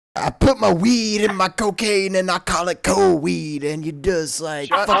I put my weed in my cocaine and I call it cold weed, and you just like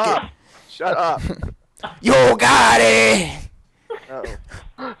Shut fuck up. it. Shut up. Yo got it.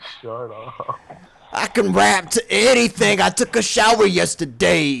 Uh-oh. Shut up. I can rap to anything. I took a shower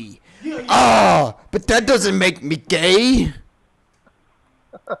yesterday. Oh, but that doesn't make me gay.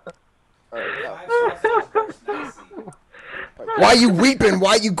 Why you weeping?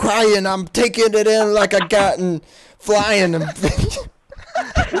 Why you crying? I'm taking it in like I gotten flying.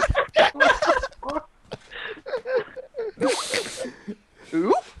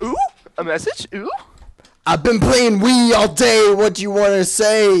 Ooh, ooh, a message? Ooh. I've been playing Wii all day. What do you want to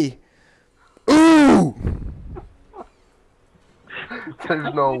say? Ooh,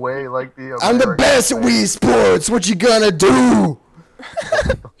 There's no way like the I'm the American best at way. Wii Sports. What you gonna do?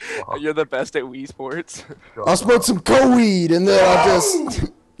 You're the best at Wii Sports. Shut I'll smoke up. some co-weed and then I'll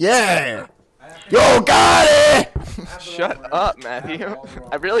just... Yeah. Yo, got it! Shut up, Matthew.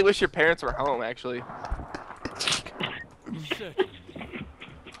 I really wish your parents were home, actually.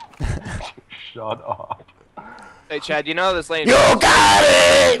 Shut up. Hey, Chad, you know this lane. Yo, got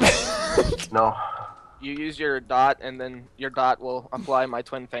it! No. You use your dot, and then your dot will apply my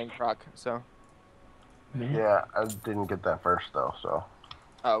twin fang proc. So, Yeah, I didn't get that first though, so.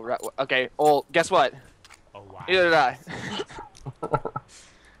 oh, right. Okay. Well, guess what? Oh wow. Neither did I.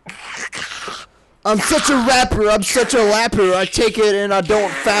 I'm such a rapper, I'm such a lapper. I take it and I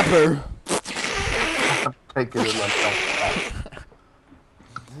don't fapper. Take it in myself.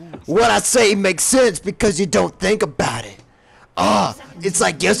 What I say makes sense because you don't think about it. Ah, it's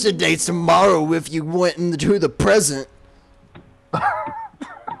like yesterday's tomorrow if you went into the present. Hey,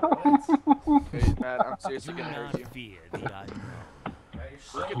 Matt, I'm seriously gonna hurt you. Fear the unknown.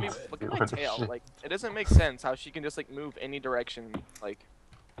 Look at me. Look at my Stupid tail. shit. Like, it doesn't make sense how she can just like move any direction. Like,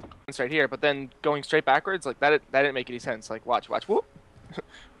 it's right here, but then going straight backwards, like that didn't make any sense. Like, watch. Whoop. Whoop.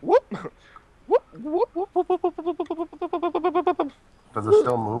 Whoop. Whoop. Whoop. Whoop. Whoop. Whoop. Whoop. Whoop. Whoop. Does it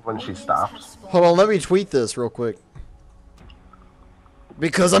still move when she stops? Hold on, let me tweet this real quick.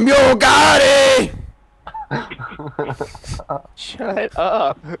 Because I'm Yo Gotti! Shut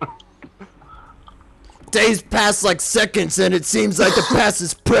up. Days pass like seconds and it seems like the past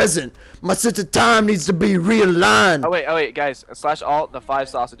is present. My sense of time needs to be realigned. Oh wait, guys. / alt the 5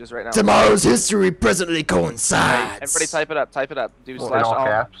 sausages right now. Tomorrow's history presently coincides. Everybody type it up. Type it up. Do / In all alt.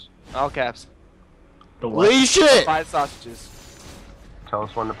 caps. All caps. The what? Holy shit! 5 sausages. Tell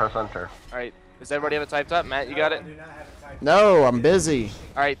us when to press enter. All right. Does everybody have it typed up? Matt, you got it? No, I'm busy.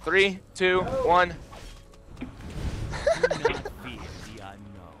 All right. 3, 2, 1. Do not fear the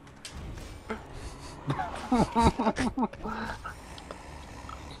unknown.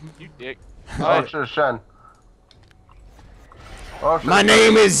 You dick. Oh, Shen. Oh, shit. My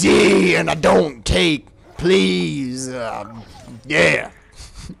name is Yi and I don't take, please. Yeah.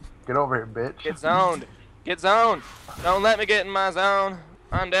 Get over here, bitch. Get zoned. Get zoned. Don't let me get in my zone.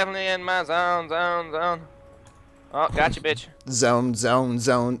 I'm definitely in my zone. Oh, gotcha, bitch. Zone.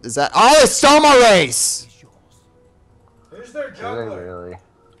 Is that? Oh, it's Soma Race! Who's their Really, juggler? really.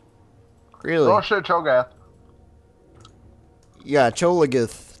 Really? Oh shit, Cho'Gath. Yeah,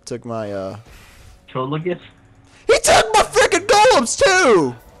 Cholagith took my, Cholagus? He took my freaking golems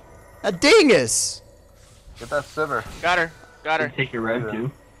too! A dingus! Get that Sivir. Got her. Got her. Take your rev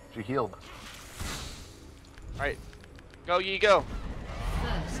too. She healed. All right. Go, ye go.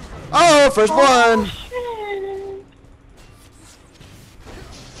 Oh, first one!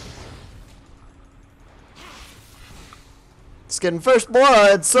 It's getting first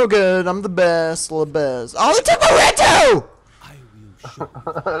blood, so good. I'm the best, the best. Oh, they took my red too!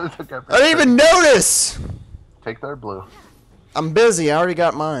 Took I didn't even notice! Take their blue. I'm busy, I already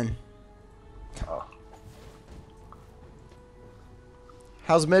got mine. Oh.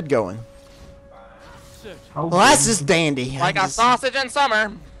 How's mid going? Oh, Well, that's just dandy. Like a sausage in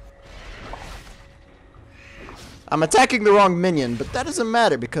summer. I'm attacking the wrong minion, but that doesn't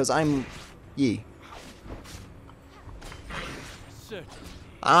matter because I'm Yi.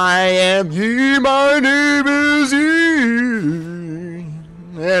 I am Yi, my name is Yi,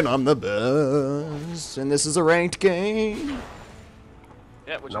 and I'm the best, and this is a ranked game.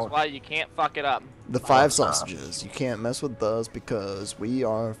 Yeah, which No. is why you can't fuck it up. The 5 sausages. You can't mess with us because we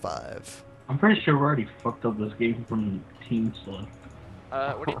are 5. I'm pretty sure we already fucked up this game from Team Slug.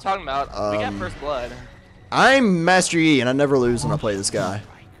 What are you talking about? We got first blood. I'm Master Yi, and I never lose when I play this guy.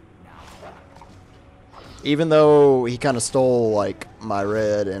 Even though he kind of stole, like, my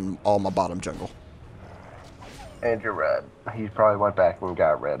red and all my bottom jungle. And you're red. He probably went back and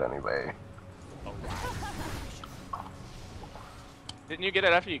got red anyway. Didn't you get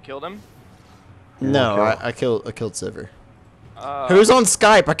it after you killed him? No, kill. I killed Sivir. Who's on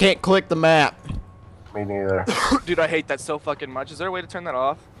Skype? I can't click the map. Me neither. Dude, I hate that so fucking much. Is there a way to turn that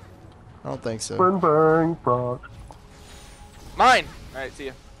off? I don't think so. Bang bang frog. Mine! Alright, see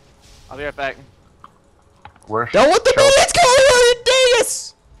ya. I'll be right back. Where's Don't want the Cho- minutes going on,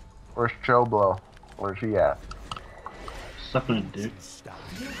 dingus! Where's Choblo? Where's he at? Sucking a dick.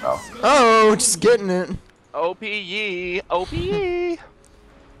 Oh, Oh, just getting it. OPE! OPE!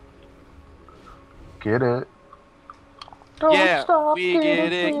 get it. Yeah, we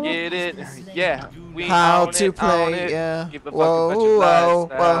get it. Yeah, we How own to it, play, own it. yeah. Give a fuck Whoa, about your whoa,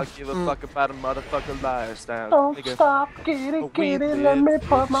 lifestyle. whoa. Give a fuck about a motherfucking lifestyle. Don't Nigga. stop, get it, We get it. Let me live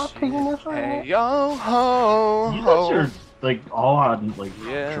put my this penis shit. in Hey it. yo ho You guys ho. are like all on like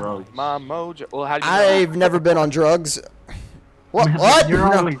Yeah, drugs. my mojo. Well, how do you know? I've never been on drugs. What? You're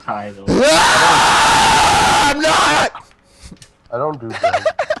No. always high though. Ah, I'm not! I don't do drugs.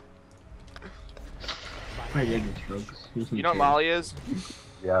 My dad gets drugs. He doesn't You know what care. Molly is?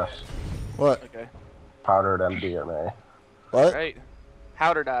 Yes. What? Okay. Powdered MDMA. What? Right.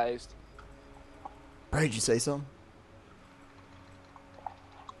 Powderized. Did you say something?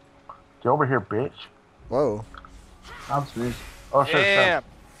 Get over here, bitch. Whoa. I'm serious. Oh, shit, Yeah. shit.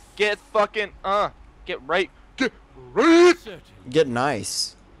 Get fucking Get right. Get right. Get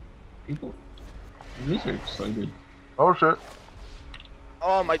nice. People, you guys are excited. Oh, shit.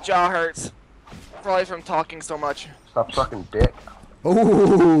 Oh, my jaw hurts. Probably from talking so much. Stop sucking dick.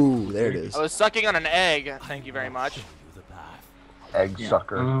 Ooh, there it is. I was sucking on an egg. Thank you very much. Egg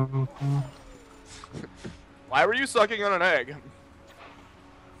sucker. Why were you sucking on an egg?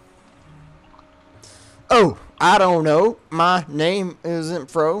 Oh, I don't know. My name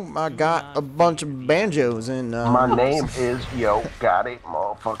isn't Fro. I got a bunch of banjos and My name is Yo Gotti,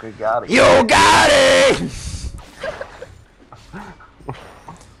 motherfucker Gotti. Yo got it!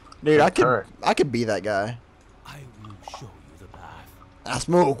 Dude, Alright. I could be that guy. I will show you the path. I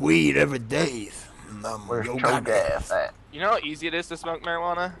smoke weed every day. And I'm Where's Yo Cho Gotti. Gas at? You know how easy it is to smoke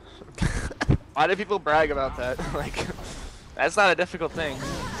marijuana? Why do people brag about that? Like, that's not a difficult thing.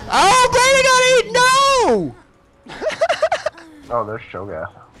 Oh, Brady got eaten! No! Oh, there's Cho Gas.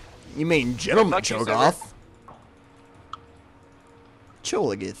 You mean gentleman Fuck you, Chogoth?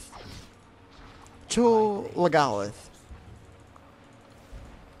 Choligith. Cholagalith.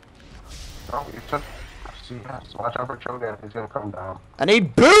 Oh, you took. See, yes, watch out for Cho Gas. He's gonna come down. I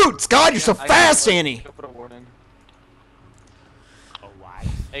need boots! God, you're so I fast, gotta Annie! go put a ward in. Oh, why?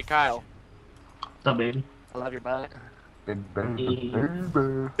 Hey, Kyle. What's up, baby? I love your butt. Big baby,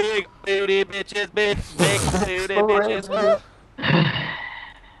 baby. Big booty bitches, big booty bitches.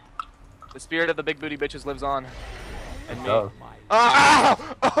 The spirit of the big booty bitches lives on. And me. Does.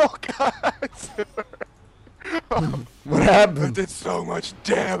 Oh, oh God! What happened? did so much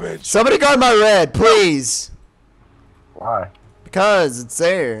damage. Somebody guard my red, please! Why? Because it's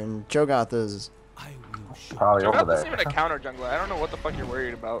there, and Chogoth is. I will show Probably over This isn't there. even a counter jungler. I don't know what the fuck you're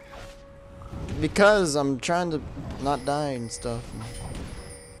worried about. Because I'm trying to not die and stuff.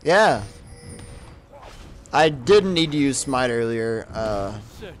 Yeah. I didn't need to use smite earlier.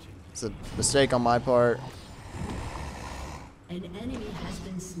 certain. It's a mistake on my part. An enemy has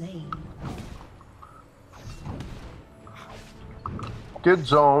been slain. Get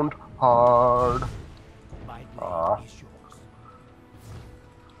zoned hard. My blade Aw. is yours.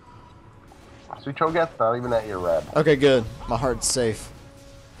 See, Cho Gas not even at your red. Okay, good. My heart's safe.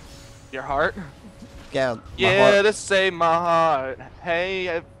 Your heart? Yeah. My Yeah, heart. to save my heart. Hey,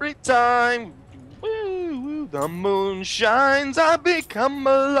 every time woo, woo, the moon shines, I become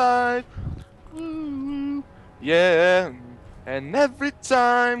alive. Woo, woo, yeah, and every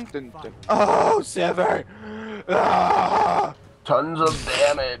time. Dun, dun, oh, Sever! Ah, Tons of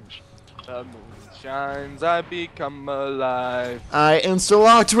damage. the moon shines, I become alive. I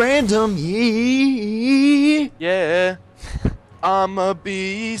insta-locked random. Yeah. Yeah, I'm a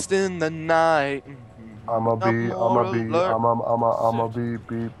beast in the night. I'm a bee, I'm a bee, I'm a bee,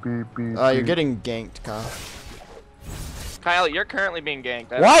 bee. You're getting ganked, Kyle. Kyle, you're currently being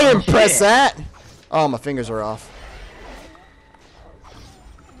ganked. Why didn't press shit. that? Oh, my fingers are off.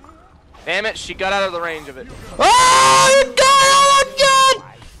 Damn it, she got out of the range of it. Oh, you got it! Oh my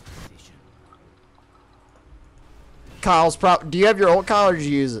God! Kyle's prop. Do you have your ult, Kyle, or did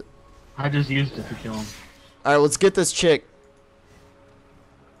you use it? I just used it to kill him. All right, let's get this chick.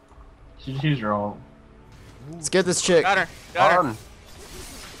 She just used her ult. Let's get this chick. Got her. Got her. On.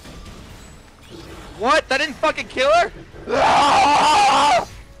 What? That didn't fucking kill her? Ah!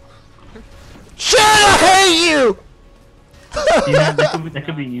 Shit! I hate you. Yeah, that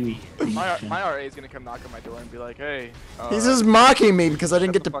could be you. My RA is gonna come knock on my door and be like, "Hey." He's just mocking me because I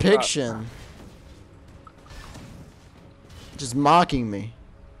didn't get shut the fuck up. depiction. Just mocking me.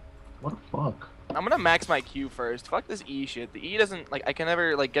 What the fuck? I'm gonna max my Q first. Fuck this E shit. The E doesn't like I can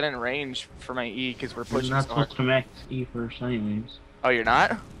never like get in range for my E because we're You're pushing not so hard. supposed to max E first anyways. Oh, you're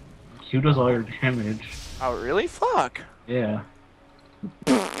not? Q does all your damage. Oh, really? Fuck. Yeah.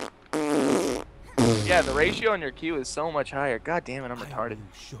 Yeah, the ratio on your Q is so much higher. God damn it, I'm retarded.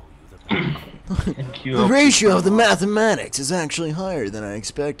 Show you the power. And Q The helps ratio you of the a lot. mathematics is actually higher than I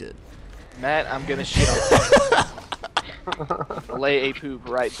expected. Matt, I'm gonna shit on lay a poop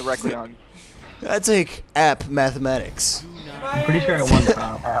right directly on. I take app mathematics. I'm pretty sure I won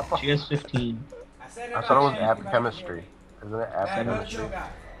top. App. She has 15. I thought it was app chemistry. Isn't it app chemistry?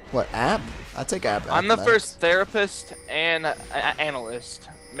 What, app? I take app I'm the mathematics. first therapist and analyst,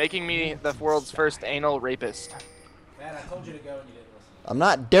 making me the world's first anal rapist. Man, I told you to go and you didn't listen. I'm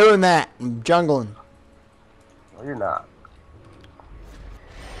not doing that. I'm jungling. No, you're not.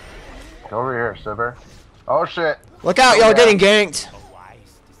 Go over here, Sibber. Oh shit! Look out, y'all getting ganked. A wise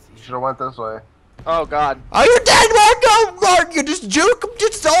You decision. should have went this way. Oh god. Oh, you're dead, Mark! No, Mark, you just juke him,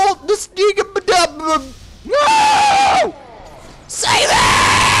 just hold this. No! Save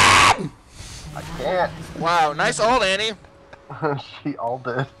him! I can't. Wow, nice ult, Annie. She all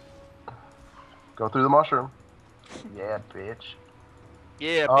did. Go through the mushroom. Yeah, bitch.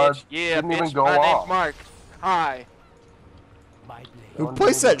 Yeah, Uh, bitch. Yeah, didn't even bitch. go My off. name's Mark. Hi. My blade. Who One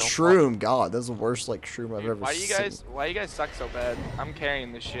placed didn't that even shroom? God, that's the worst like shroom I've Dude, ever why do you seen. guys? Why you guys suck so bad? I'm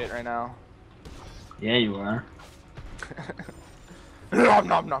carrying this shit right now. Yeah, you are. Nom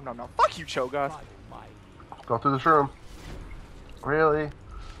nom nom nom nom. Fuck you, Cho'Gath. Follow my Go through the shroom. Really?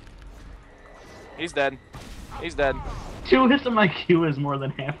 He's dead. He's dead. 2 hits of my Q is more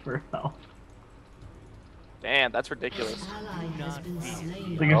than half her health. Damn, that's ridiculous. An ally has been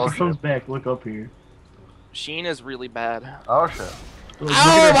slain. Like if Oh, she comes shit. back, look up here. Sheen is really bad. Oh shit. Look Oh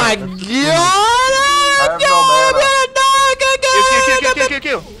at her my health, god! that's just- I have no mana. Q, Q, Q, Q, Q, Q, Q.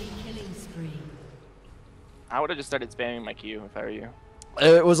 Killing spree. I would have just started spamming my Q if I were you.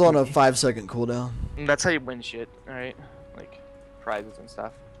 It was on a 5-second cooldown. And that's how you win shit, alright? Like, prizes and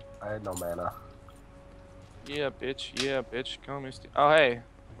stuff. I had no mana. Yeah, bitch, come and oh, hey.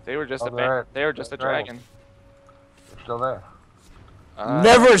 They were just Oh, a they're- they were just a that's right. dragon. They're still there.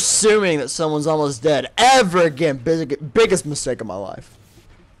 Never assuming that someone's almost dead ever again. Biggest mistake of my life.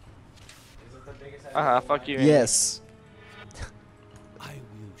 Is it the biggest Fuck you. Yes. I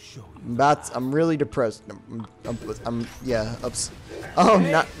will show you. I'm really depressed. Yeah. Oh,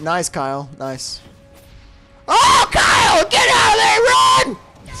 nice, Kyle. Nice. Oh, Kyle, get out of there, run!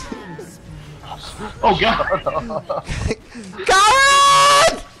 Oh god! Kyle,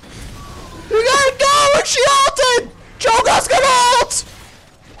 run! You gotta go, and she ulted! Cho'Gath's gonna ult!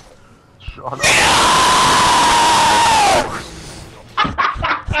 Shut up.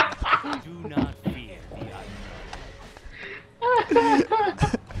 Do not fear the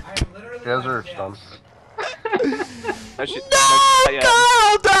I am literally She has her like, stun. That shit. No, yeah.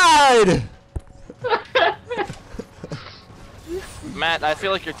 Kyle died! Matt, I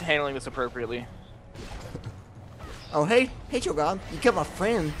feel like you're handling this appropriately. Oh, hey, Cho'Gath, you killed my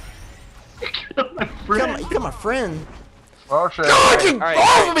friend. My You friend. killed my friend. Oh shit. God, you Alright, off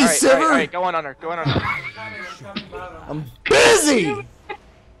alright, of me, alright, Sivir! alright, go on her, go on her. coming bottom. I'm busy!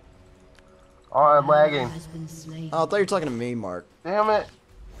 Oh, I'm lagging. Has been slain. Oh, I thought you were talking to me, Mark. Damn it.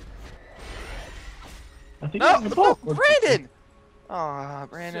 I think No, I'm gonna pull. Brandon! Aw,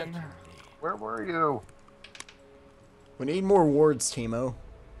 Brandon. Where were you? We need more wards, Timo.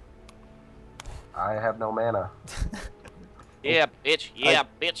 I have no mana. Yeah, bitch, yeah,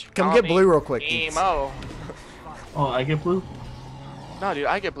 bitch. Come call get me blue real quick. Emo. Oh, I get blue? No, dude,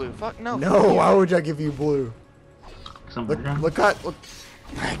 I get blue. Fuck, no. No, why would I give you blue? Look, Somewhere. look at, look.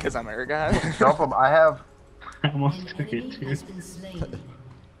 Because I'm a guy. Jump him. I have. I almost An took enemy it too. has been slain.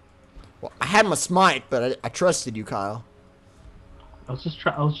 Well, I had my smite, but I trusted you, Kyle. I was just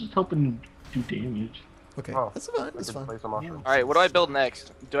hoping to do damage. Okay, Oh, that's fine. I That's can fine. place a mushroom. Alright, what do I build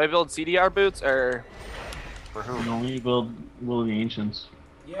next? Do I build CDR boots or. For You who? only build Will of the Ancients.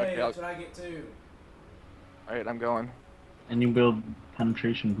 Yay, Okay, that's what I get too. Alright, I'm going. And you build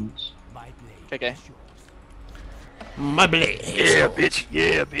penetration boots. My blade. Okay. is yours. My blade.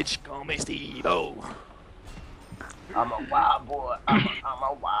 Yeah, bitch. Call me Steve. Oh. I'm a wild boy. I'm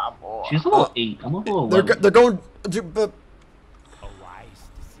a wild boy. She's level 8. I'm level They're 11. they're going. But A wise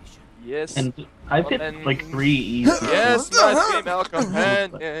decision. Yes. And I've hit Well, then- like 3 easy. Yes, my female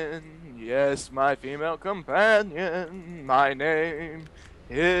companion. Yes, my female companion. My name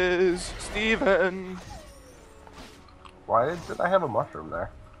is Steven. Why did I have a mushroom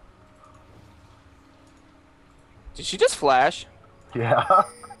there? Did she just flash? Yeah.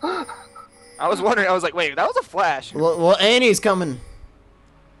 I I was wondering. I was like, wait, that was a flash. Well, Annie's coming.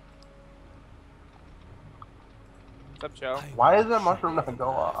 What's up, Joe? Why is that mushroom not go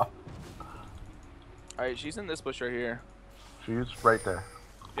off? Alright, she's in this bush right here. She's right there.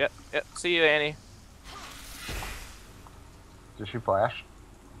 Yep, yep. See you, Annie. Did she flash?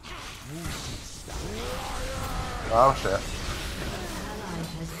 Oh shit. Ally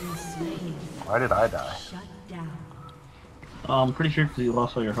has been slain. Why did I die? Shut down. I'm pretty sure because you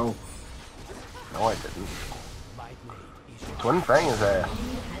lost all your health. No, I didn't. My blade is Twin Fang is ass.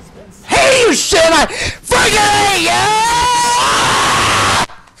 Has been slain. Hey, you shit! I freaking hate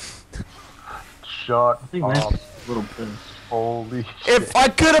you! Shut I think up. that's a little pissed. Holy shit. If I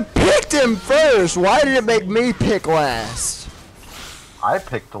could have picked him first, why did it make me pick last? I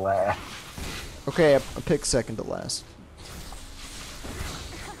picked the last. Okay, I picked second to last.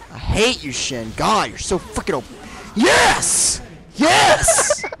 I hate you, Shen. God, you're so freaking open. Yes!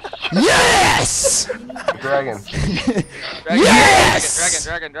 Yes! Yes! Dragon. Dragon, Yes!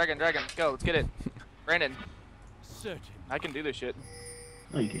 dragon. Go, let's get it. Brandon, certain. I can do this shit.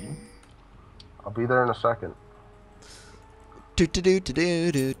 No, you can't. I'll be there in a second.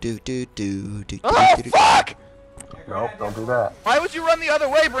 Oh, fuck! Nope, don't do that. Why would you run the other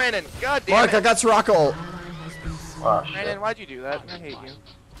way, Brandon? God damn Mark, I it. got Soraka ult. Oh shit. Brandon, why'd you do that? I hate you.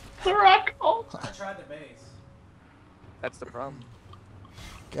 I tried the base. That's the problem.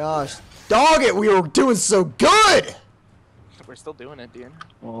 Gosh. Dog it, we were doing so good! We're still doing it, dude.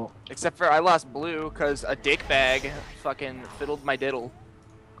 Well, Except for I lost blue because a dick bag fucking fiddled my diddle.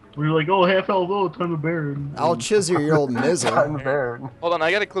 we were like, oh, half health, oh, time to Baron. I'll chisel your old mizzle. Time Baron. Hold on,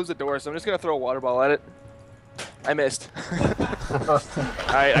 I gotta close the door, so I'm just gonna throw a water ball at it. I missed.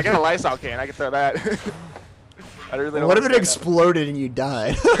 Alright, I got a Lysol can, I can throw that. I really don't What if wanna it say that. exploded and you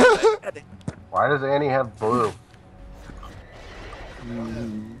died? Why does Annie have blue?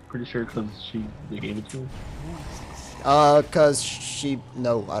 Pretty sure because they gave it to her. Cause she,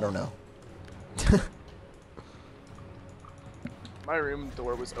 no, I don't know. My room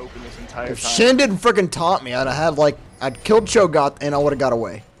door was open this entire If time. Shen didn't frickin' taunt me, I'd killed Cho'Gath and I would've got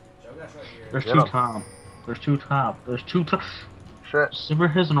away. Joe got right here. There's Get two 'em. top. There's two top. There's two top. Shit.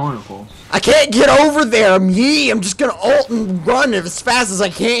 Sivir has an oracle. I can't get over there, I'm Yi! I'm just gonna ult and run as fast as I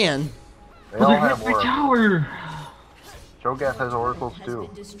can. They Oh, all they have hit my oracles. tower. Cho'Gath has oracles Has too.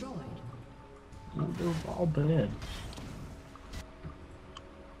 been destroyed. They're all bad.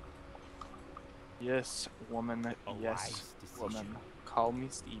 Yes, woman. A Yes, wise decision. woman. Call me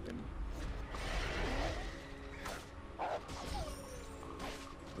Steven.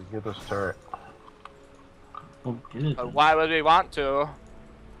 We get this turret. Oh, get it. But why would we want to?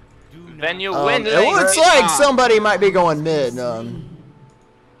 Do Then not you It win. looks like somebody might be going mid. Only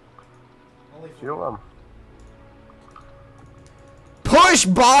Kill him. Push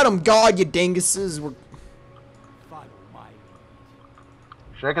bottom, God, you dinguses. We're follow my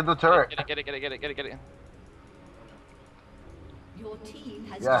lead. Shake at the turret. Get it. Your team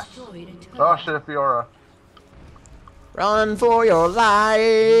has Yes. destroyed a turret. Oh shit, Fiora. run for your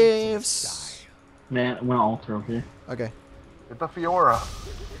lives. Man, I'm gonna alter over here. Okay. Get the Fiora.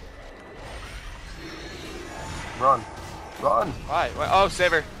 Run. Run. Why? Oh,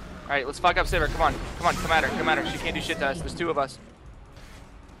 save her. Alright, let's fuck up Sivir. Come on, come at her. She can't do shit to us. There's two of us.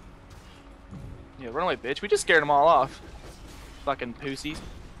 Yeah, run away, bitch. We just scared them all off. Fucking pussies.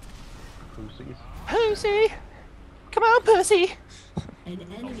 Pussies. Pussy! Come on, pussy! An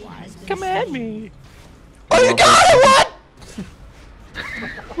enemy has been Come at slain. me! Oh, you got it! What?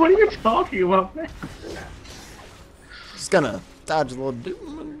 What are you talking about, man? Just gonna dodge a little dude.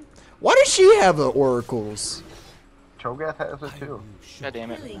 Why does she have the oracles? Cho'Gath has it too. God damn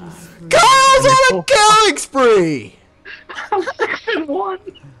it. Killing spree. Girls on a killing spree! I'm 6-1.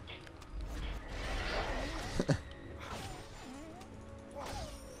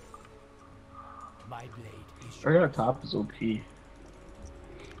 My blade is Our top is OP.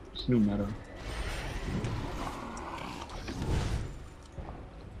 It's new meta.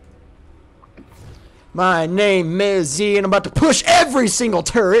 My name is Z, and I'm about to push every single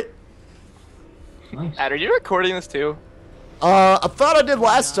turret. Nice. Ad, are you recording this too? I thought I did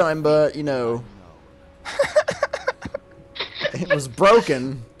last time, but you know, it was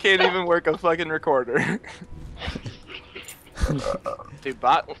broken. Can't even work a fucking recorder. Dude,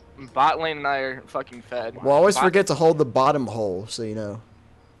 bot lane and I are fucking fed. Well, always Bot- forget to hold the bottom hole, so you know.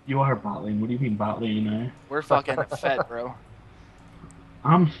 You are bot lane. What do you mean bot lane, eh? We're fucking fed, bro.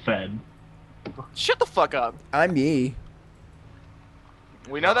 I'm fed. Shut the fuck up. I'm Yi.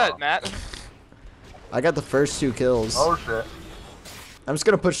 We know that, Matt. I got the first 2 kills. Oh shit. I'm just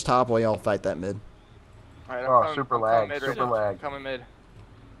gonna push top while y'all fight that mid. Alright, Oh, super lag, mid super now. lag. Coming mid.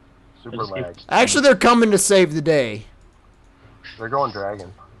 Super lag. Actually, they're coming to save the day. They're going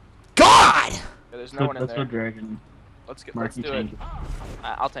dragon. God! Yeah, there's no one in Let's go there. dragon. Let's Marky do it. tank.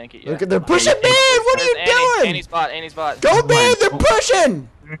 I'll tank it. Yeah. Look at they're pushing me! What are you doing? Annie's bot. Annie's bot. Go, man! They're Oh. pushing!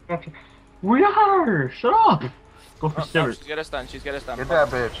 We are! Shut up! Go for Oh, Sivert. she's got us done. She's got us done. Get that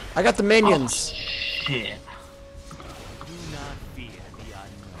bitch. I got the minions. Shit. Do not fear the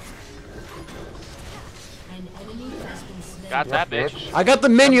unknown. An enemy has been slain. Got that Yeah, bitch. I got the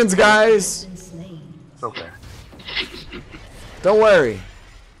minions, guys. Been slain. It's okay. Don't worry.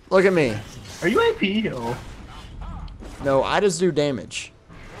 Look at me. Are you AP? Oh. No, I just do damage.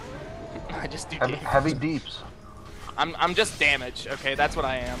 I just do Heavy, damage. heavy deeps. I'm just damage. Okay, that's what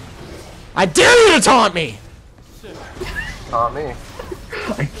I am. I dare you to taunt me! Not me.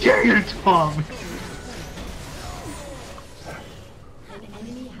 I dare you, Tom! An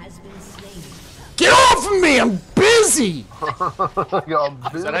enemy has been slain. Get off of me! I'm busy! Yo,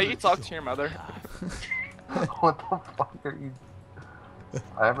 Is that how you talk to your mother? What the fuck are you?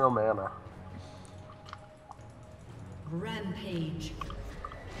 I have no mana. Rampage.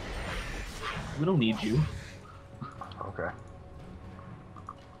 We don't need you. Okay.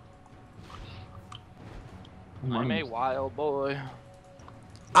 I'm a wild boy.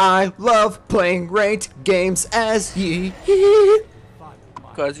 I love playing ranked games as ye.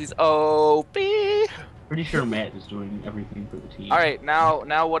 Cause he's OP. Pretty sure Matt is doing everything for the team. All right,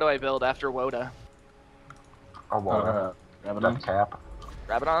 now what do I build after Woda? I want it. Rabadon. Death cap.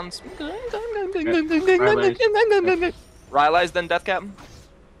 Rabadons. Rylai's. Rylai's then Death Cap.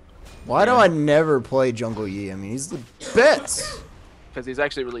 Why do I never play Jungle Yi? I mean, he's the best. Because he's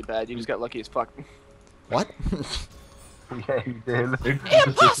actually really bad. You just got lucky as fuck. What? Yeah, you did.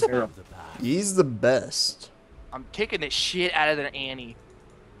 Impossible. He's the best. I'm kicking the shit out of the Annie.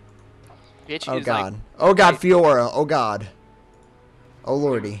 Bitch Oh is god. like, Oh god, Fiora. Oh god. Oh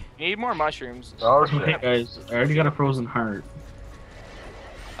lordy. you need more mushrooms. Oh Okay, shit. guys, I already got a frozen heart.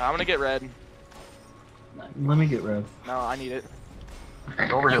 I'm gonna get red. Let me get red. No, I need it.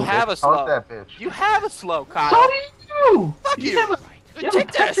 Over here. You have bitch. a slow. Taunt that bitch. You have a slow, Kyle. So do you! Fuck you. have a- you have a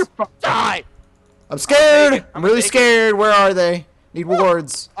Take this. Tetris- Die. I'm scared! I'm I'm really taking- scared. Where are they? Need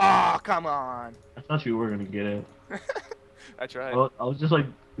wards. Oh, come on. I thought you were gonna get it. I tried. I was just like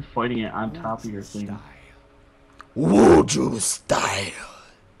fighting it on top of your thing. Wuju style.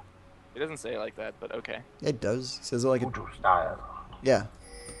 It doesn't say it like that, but okay. It does. It says it like it. Voodoo style. Yeah.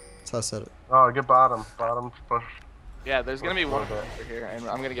 That's how I said it. Oh, get bottom. Bottom push. Yeah, there's gonna be one Okay. over here, and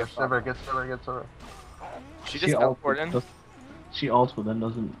I'm gonna Get get silver. Get silver. Get silver. She just teleported in. She ults, but then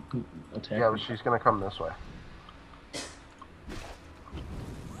doesn't attack. Yeah, but she's gonna come this way.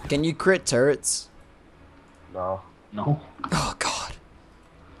 Can you crit turrets? No. No. Oh god.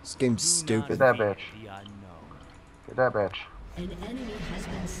 This game's Get stupid. that bitch. The unknown. Get that bitch. An enemy has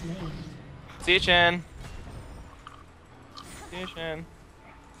been slain. See you, Shin. See you, Shin.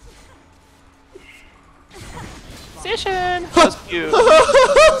 See you, Shin. That was cute.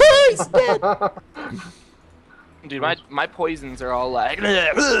 He's dead. Dude, my poisons are all like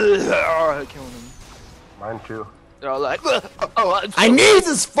killing them. Mine too. They're all like oh, I need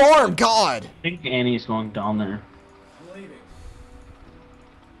this farm, god. I think Annie's going down there. I'm leaving.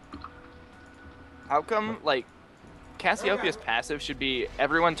 How come like Cassiopeia's passive should be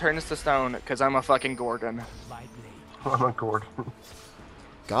everyone turns to stone because I'm a fucking Gorgon. My blade. I'm on Gordon.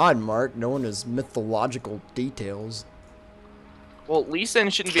 God, Mark, knowing his mythological details. Well, Lee Sin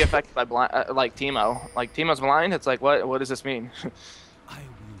shouldn't be affected by like Teemo. Like Teemo's blind. It's like what does this mean? I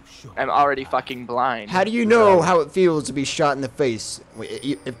will show. I'm already fucking blind. How do you know how it feels to be shot in the face?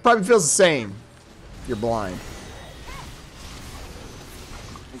 It probably feels the same if you're blind.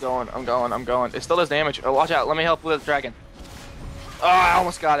 I'm going. It still does damage. Oh, watch out. Let me help with the dragon. Oh, I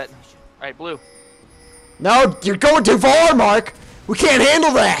almost got it. Alright, blue. No, you're going too far, Mark. We can't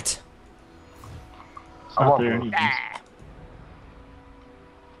handle that. It's I not want there. blue. Ah.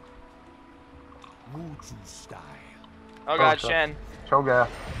 Wuju style. Oh god, shit. Shen. Cho'Gath.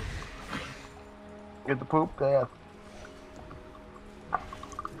 Get the poop gas.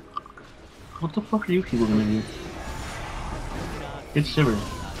 What the fuck are you people gonna do? It's Shiver.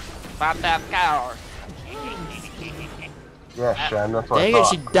 Pop that cow. Yeah, Shen. That's what Dang I it,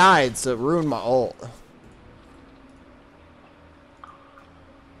 thought. she died, so it ruined my ult.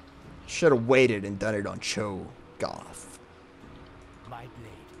 Should have waited and done it on Cho Goth. My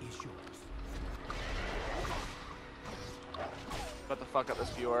blade is yours. What the fuck up this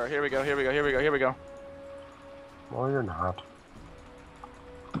viewer? Here we go. No, you're not.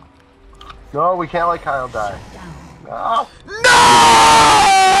 No, we can't let Kyle die. No! No!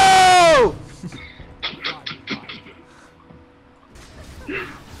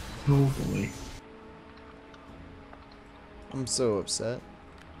 Oh boy. I'm so upset.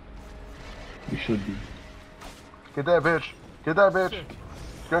 You should be. Get that bitch. Get that bitch.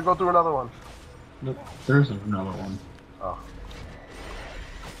 She's gonna go through another one. Look, there's another one. Oh.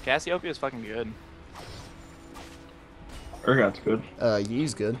 Cassiopeia is fucking good. Urgot's good.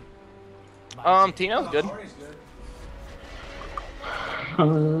 Yee's good. Tino's good. Ori's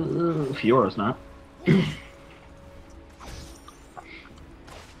good. Fiora's not.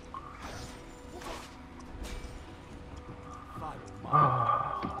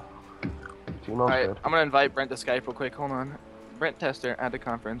 Tino's Alright, good. I'm gonna invite Brent to Skype real quick. Hold on. Brent Tester at the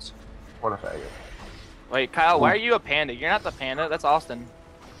conference. What a faggot. Wait, Kyle, why are you a panda? You're not the panda. That's Austin.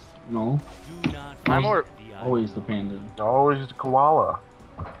 No. Do not I'm more. fear the Always the panda. Always a koala.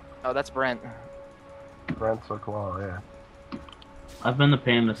 Oh, that's Brent. Brent's a koala, yeah. I've been the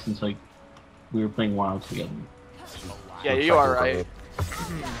panda since like we were playing WoW together. Yeah, you are right.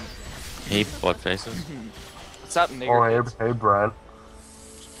 Hey, blood faces. What's up, Oh, nigger? hey, hey, Brent.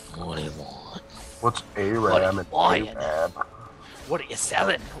 What do you want? What's ARAM and What? ARAB? What are you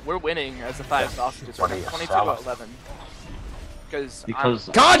selling? We're winning as the 5 sausages. What We're are you 22 selling? to 11. Because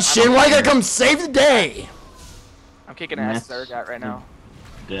God, Shin, why you gotta come save the day? I'm kicking ass Matt's Zergat right now.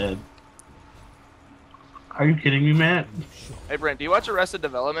 dead. Are you kidding me, Matt? Hey, Brent, do you watch Arrested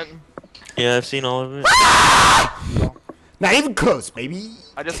Development? Yeah, I've seen all of it. Not even close, baby.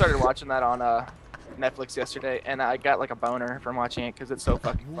 I just started watching that on Netflix yesterday, and I got like a boner from watching it because it's so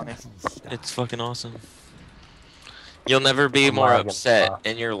fucking funny. It's fucking awesome. You'll never be I'm more lagging. upset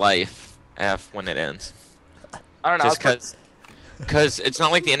in your life when it ends. I don't know. Just because it's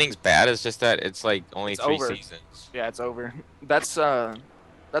not like the ending's bad. It's just that it's like only It's 3 over. seasons. Yeah, it's over. That's how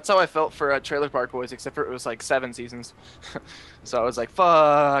I felt for Trailer Park Boys, except for it was like 7 seasons. So I was like,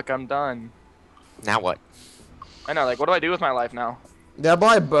 fuck, I'm done. Now what? I know, like, what do I do with my life now? Yeah,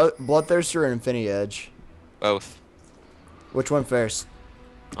 buy Bloodthirster and Infinity Edge. Both. Which one first?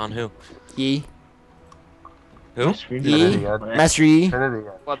 On who? Yi? Who? My screen Yi? Infinity Edge. Master Yi? Infinity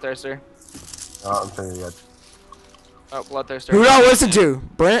Edge. Bloodthirster. Oh, Infinity Edge. Oh, Bloodthirster. Who do I listen to?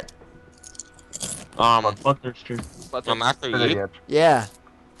 Brent? Bloodthirster. Bloodthirster. After Infinity you, Edge. Yeah.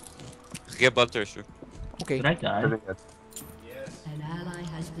 get Bloodthirster. Okay. Did I die? Infinity Edge. An ally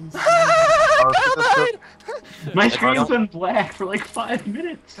has been slain. Oh, shit, My screen's been black for like 5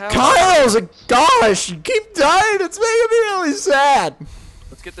 minutes. Kyle's a gosh, you keep dying, it's making me really sad.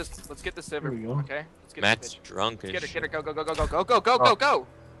 Let's get this silver, There we go. okay? Let's get Matt's this bitch. drunk as Get her, shit. get her, go, go, go, go, go, go, go, go, go, go!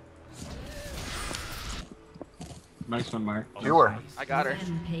 Nice one, Mark. You were. I got her.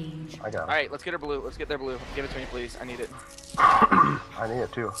 Rampage. I got it. Alright, let's get her blue. Let's get their blue. Give it to me, please. I need it. I need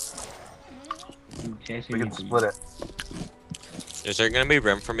it too. Chasing We me can for you. split it. Is there gonna be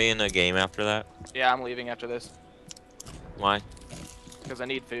room for me in a game after that? Yeah, I'm leaving after this. Why? Because I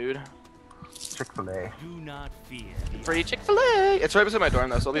need food. Chick-fil-A. Do not fear the Free Chick-fil-A! It's right beside my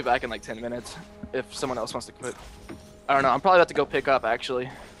dorm, though, so I'll be back in like 10 minutes. If someone else wants to quit. I don't know. I'm probably about to go pick up, actually.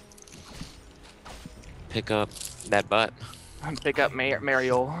 Pick up that butt. Pick up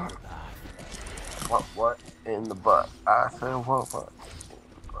Mariol. What in the butt? I said what?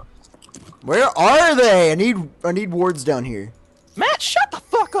 Where are they? I need wards down here. Matt, shut the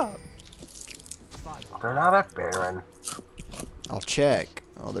fuck up! They're not at Baron. I'll check.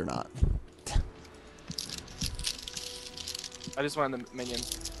 Oh, they're not. I just wanted the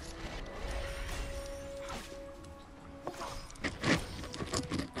minions.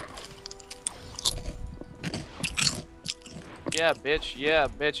 Yeah, bitch. Yeah,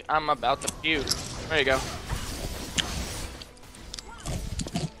 bitch. I'm about to feud. There you go.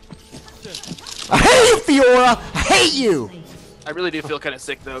 I hate you, Fiora! I hate you! I really do feel kind of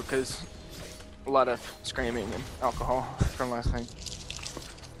sick though, because a lot of screaming and alcohol from last night.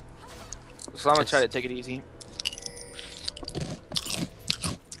 So I'm gonna try to take it easy.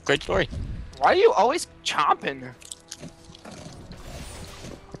 Great story. Why are you always chomping?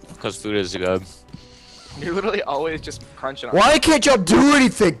 Because food is good. You're literally always just crunching on Why can't y'all do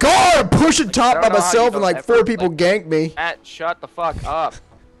anything? God, I'm pushing top I by don't know how you myself and don't like ever, 4 people like- ganked me. Matt, shut the fuck up.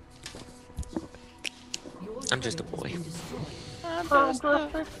 Your I'm just a turret has boy. been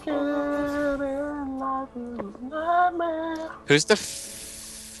destroyed. Who's the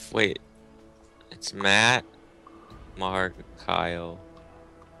wait? It's Matt, Mark, Kyle.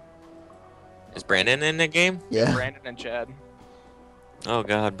 Is Brandon in the game? Yeah. Brandon and Chad. Oh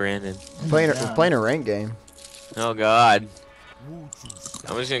god, Brandon. We're playing a rank game. Oh god. Wu Ju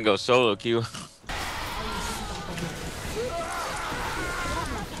Sta. I'm just gonna go solo queue.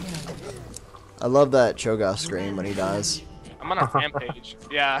 I love that Cho'Gath scream when he dies. I'm on a rampage.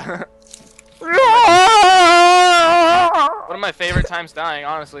 Yeah. One of my favorite times dying,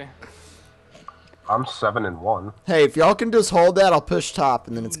 honestly. I'm 7-1. Hey, if y'all can just hold that, I'll push top,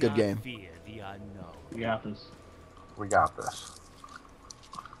 and then it's a Do good not game. Fear the unknown. We got this. We got this.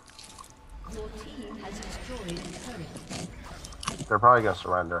 Your team has destroyed a turret. They're probably gonna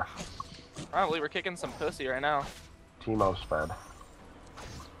surrender. Probably we're kicking some pussy right now. Teemo sped.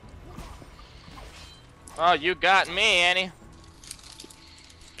 Oh, you got me, Annie.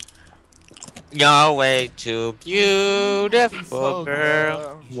 You're way too beautiful,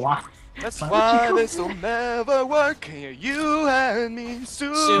 girl. What? That's Why would why you this will never work. You and me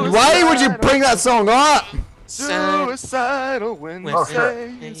suicidal. Why would you bring that song up? Suicidal when you Oh,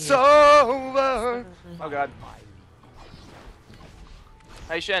 say shit. it's over. Oh god.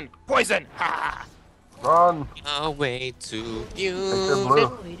 Hey Shen, poison! Ha! Run! You're way too Take the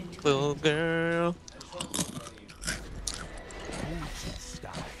blue. beautiful, girl.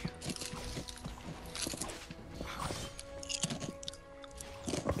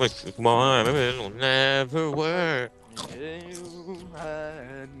 This is why it'll never work. You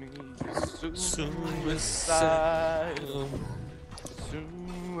had me Suicidal.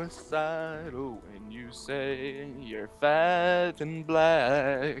 suicidal when you say you're fat and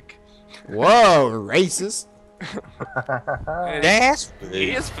black. Whoa, racist. That's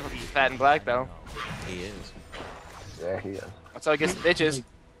He is fat and black though. He is. Yeah, he is. That's how he gets the bitches.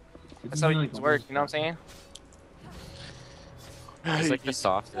 That's how he gets work. You know what I'm saying? He's like the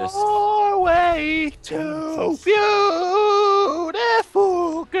softest. You're way too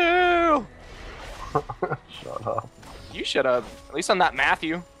beautiful, girl. Shut up. You shut up. At least I'm not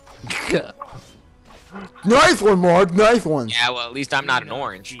Matthew. Nice one, Mark. Nice one. Yeah, well, at least I'm not an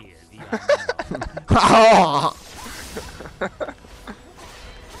orange. Fear the unknown.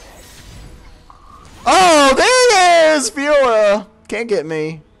 Oh, there he is, Fiora. Can't get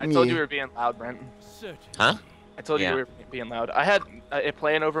me. I told you Yeah. we were being loud, Brent. Certain. Huh? I told you Yeah. we were being loud. I had it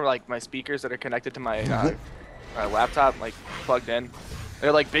playing over like my speakers that are connected to my laptop, like plugged in.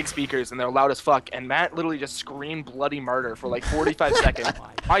 They're like big speakers and they're loud as fuck. And Matt literally just screamed bloody murder for like 45 seconds.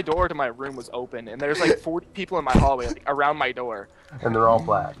 My door to my room was open and there's like 40 people in my hallway like, around my door, And they're all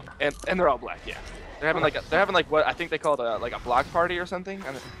black. and they're all black. Yeah, they're having like what I think they call it like a block party or something.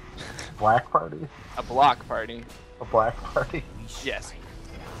 Black party? A block party. A black party? Yes.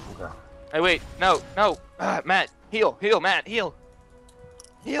 Okay. Hey, wait, no, Matt, heal, Matt, heal,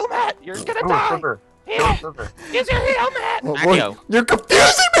 Matt, you're gonna Ooh, die. sugar. Heal, Ooh, sugar. use your heal, Matt. Oh, Mario. boy, you're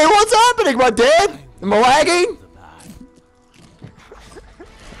confusing me. What's happening? Am I dead? Am I lagging?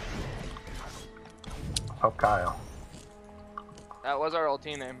 Oh, Kyle. That was our old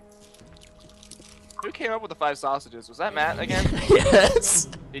team name. Who came up with the 5 sausages? Was that Matt again? Yes.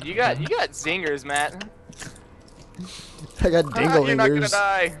 Dude, you got zingers, Matt. I got You're not gonna dinglingers.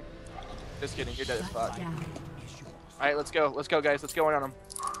 die. Just kidding, you're dead as fuck. Down. All right, let's go, guys, let's go in on them.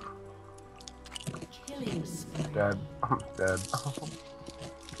 Killing spree. Dead. Dead.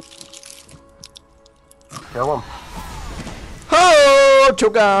 Kill him. Oh,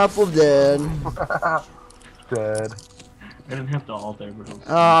 choke off of dead. Dead. I didn't have to ult there,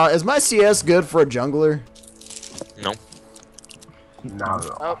 but Is my CS good for a jungler? No. Not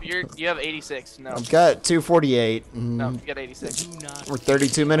at all. Oh, you have 86. No, I've got 248. no, Mm, you got 86. Do not We're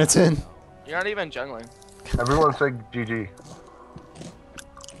 32 minutes in. You're not even jungling. Everyone say GG.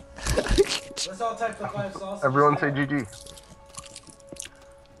 Let's all type the 5 sausages. Everyone say GG.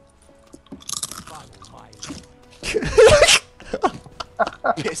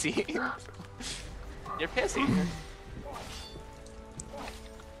 Pissy. You're pissy.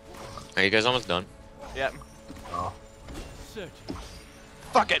 Are you guys almost done? Yep. Oh. certain.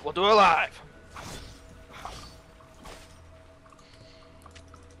 Fuck it, we'll do it live.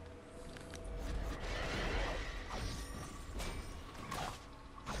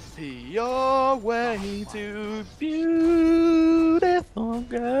 You're way too beautiful,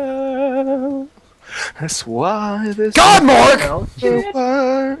 girl. That's why this God, Mark! can't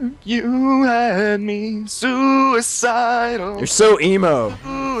work. You had me suicidal. You're so emo.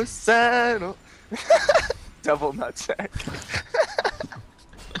 Suicidal. Double nutsack.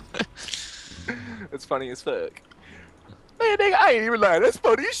 That's funny as fuck. Man, nigga, I ain't even lying. That's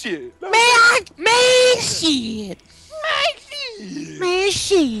funny as shit. Man, shit. Man,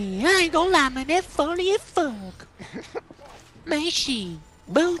 shit. I ain't gonna lie, man. That's funny as fuck. Man, shit.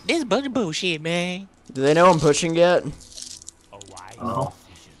 This bunch of bullshit, man. Do they know I'm pushing yet? A wise Oh.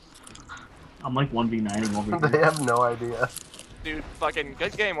 decision. I'm like 1v9ing over They here. have no idea. Dude, fucking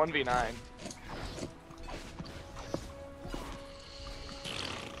good game 1v9.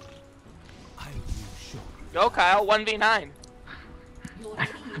 Go, Kyle, 1v9.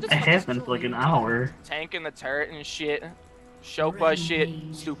 It happened for like an hour. Tanking the turret and shit. Shopa shit.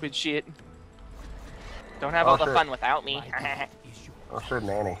 Stupid shit. Don't have Oh, all the shit. fun without me. Oh shit,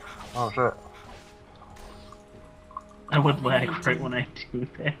 nanny. Oh shit. I would lag right when I do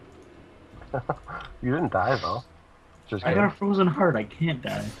that. You didn't die though. Just I got a frozen heart. I can't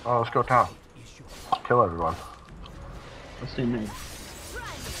die. Oh, let's go top. Kill everyone. Let's stay mid.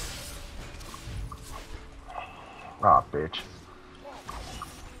 Ah, bitch.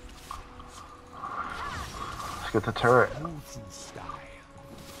 Let's get the turret. Your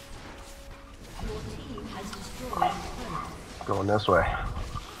team has destroyed a turret. Going this way.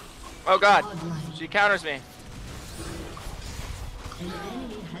 Oh god, Godlike. she counters me. An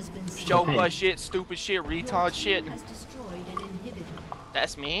enemy has been slain. Joker shit, stupid shit, retard shit. Has destroyed an inhibitor.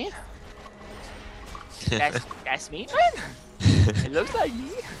 That's me. That's me, man. It looks like me.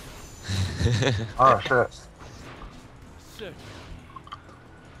 Oh shit. Search.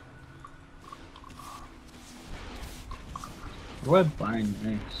 Red bind,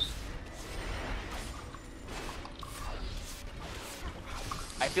 nice.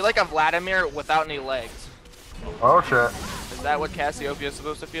 I feel like I'm Vladimir without any legs. Oh shit. Is that what Cassiopeia is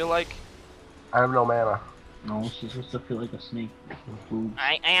supposed to feel like? I have no mana. No, she's supposed to feel like a snake. With boobs.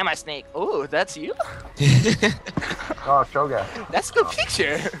 I am a snake. Ooh, that's you? Oh, Cho'Gath. That's a good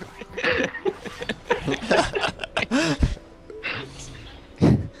picture.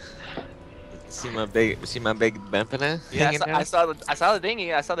 See my big Bempana? Yeah, hanging I saw the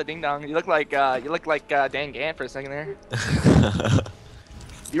dingy. I saw the ding dong. You look like Dan Gant for a second there.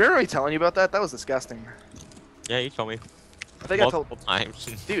 You remember me telling you about that? That was disgusting. Yeah, you told me. I think I told. Multiple times.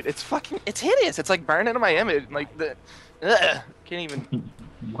 Dude, it's hideous. It's like burned into my image. Like the, can't even.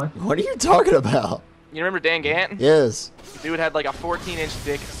 What? What are you talking about? You remember Dan Gant? Yes. Dude had like a 14-inch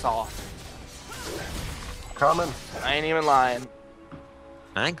dick soft. Coming. I ain't even lying.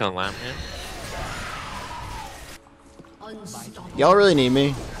 I ain't gonna lie, man. Unstoppable. Y'all really need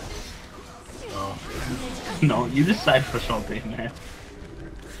me? No, you just side push all day, man.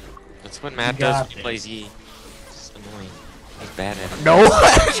 That's what Matt got does when he this. plays E. It's annoying. He's bad at it. No.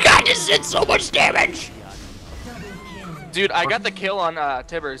 This guy just did so much damage. Double kill. Dude, I got the kill on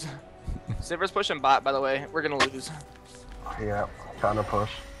Tibbers. Tibbers pushing bot, by the way. We're gonna lose. Yeah. Counter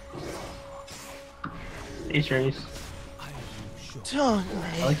push. Hey, Trace.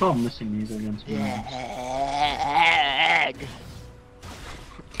 I like how I'm missing these against me. Egg.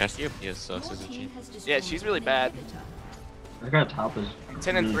 Cassiopeia sucks, Your isn't she? team has destroyed Yeah, she's really an bad. inhibitor. I got top is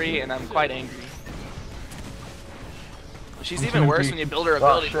 10 and really 3, good. and I'm quite angry. She's I'm even 10 and worse 3. when you build her Oh,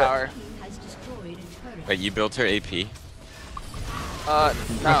 ability shit. power. Team has destroyed a turret. Wait, you built her AP?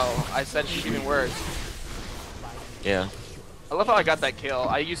 No, I said she's even worse. Yeah. I love how I got that kill.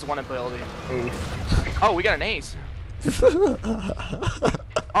 I used one ability. Ace. Oh, we got an ace.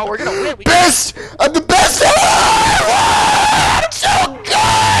 Oh, we're gonna win. Best! I'm the best ever! I'm so